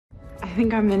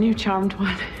think I'm the new charmed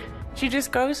one. She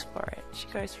just goes for it. She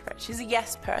goes for it. She's a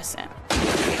yes person.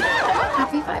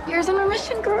 Happy 5 years in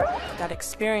remission, girl. That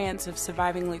experience of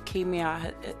surviving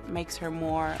leukemia, it makes her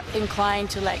more inclined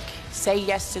to like say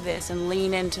yes to this and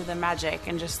lean into the magic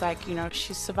and just like, you know,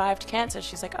 she's survived cancer.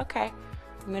 She's like, okay,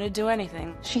 I'm gonna do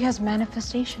anything. She has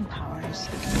manifestation powers.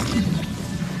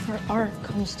 Her art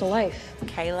comes to life.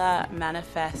 Kayla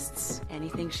manifests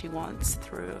anything she wants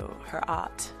through her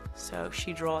art. So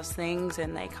she draws things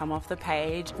and they come off the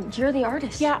page. You're the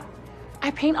artist. Yeah, I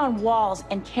paint on walls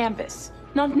and canvas,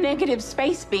 not negative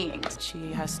space beings.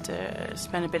 She has to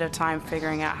spend a bit of time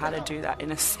figuring out how to do that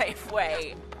in a safe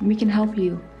way. We can help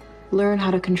you learn how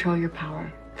to control your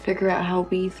power. Figure out how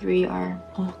we three are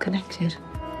all connected.